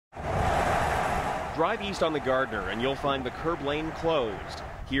Drive east on the Gardiner and you'll find the curb lane closed.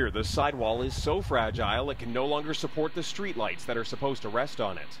 Here, the sidewall is so fragile it can no longer support the streetlights that are supposed to rest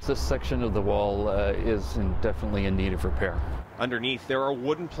on it. This section of the wall is definitely in need of repair. Underneath, there are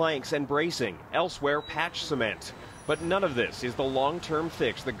wooden planks and bracing, elsewhere patch cement. But none of this is the long-term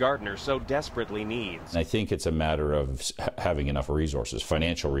fix the Gardiner so desperately needs. I think it's a matter of having enough resources,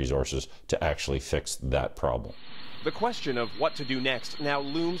 financial resources, to actually fix that problem. The question of what to do next now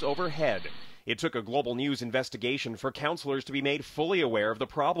looms overhead. It took a Global News investigation for councillors to be made fully aware of the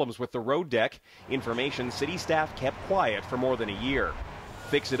problems with the road deck, information city staff kept quiet for more than a year.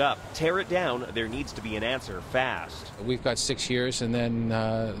 Fix it up, tear it down, there needs to be an answer fast. We've got 6 years and then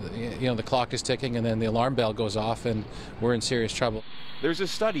the clock is ticking and then the alarm bell goes off and we're in serious trouble. There's a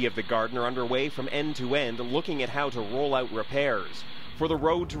study of the Gardiner underway from end to end looking at how to roll out repairs. For the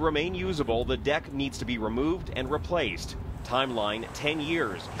road to remain usable, the deck needs to be removed and replaced. Timeline 10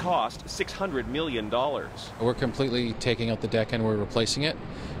 years, cost $600 million. We're completely taking out the deck and we're replacing it.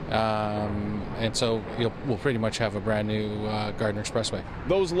 And so we'll pretty much have a brand new Gardiner Expressway.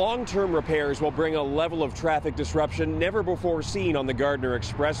 Those long-term repairs will bring a level of traffic disruption never before seen on the Gardiner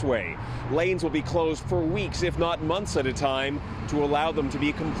Expressway. Lanes will be closed for weeks, if not months at a time, to allow them to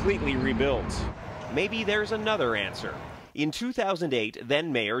be completely rebuilt. Maybe there's another answer. In 2008,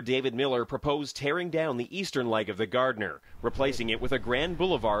 then Mayor David Miller proposed tearing down the eastern leg of the Gardiner, replacing it with a grand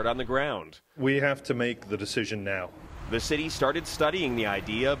boulevard on the ground. We have to make the decision now. The city started studying the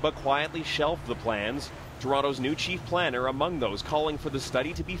idea, but quietly shelved the plans. Toronto's new chief planner among those calling for the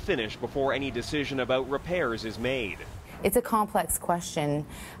study to be finished before any decision about repairs is made. It's a complex question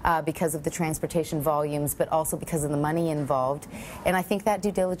because of the transportation volumes, but also because of the money involved. And I think that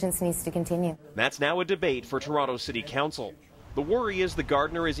due diligence needs to continue. That's now a debate for Toronto City Council. The worry is the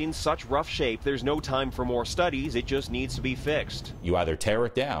Gardiner is in such rough shape, there's no time for more studies, it just needs to be fixed. You either tear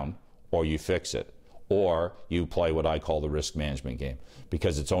it down or you fix it, or you play what I call the risk management game,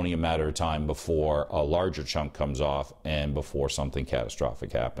 because it's only a matter of time before a larger chunk comes off and before something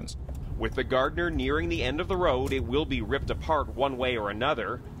catastrophic happens. With the Gardiner nearing the end of the road, it will be ripped apart one way or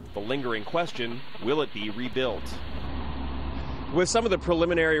another. The lingering question, will it be rebuilt? With some of the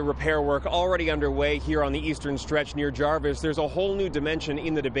preliminary repair work already underway here on the eastern stretch near Jarvis, there's a whole new dimension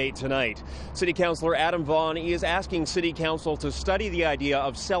in the debate tonight. City Councillor Adam Vaughan is asking City Council to study the idea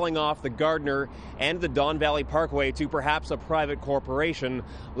of selling off the Gardiner and the Don Valley Parkway to perhaps a private corporation,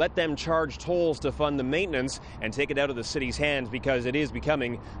 let them charge tolls to fund the maintenance and take it out of the city's hands because it is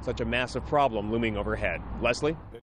becoming such a massive problem looming overhead. Leslie?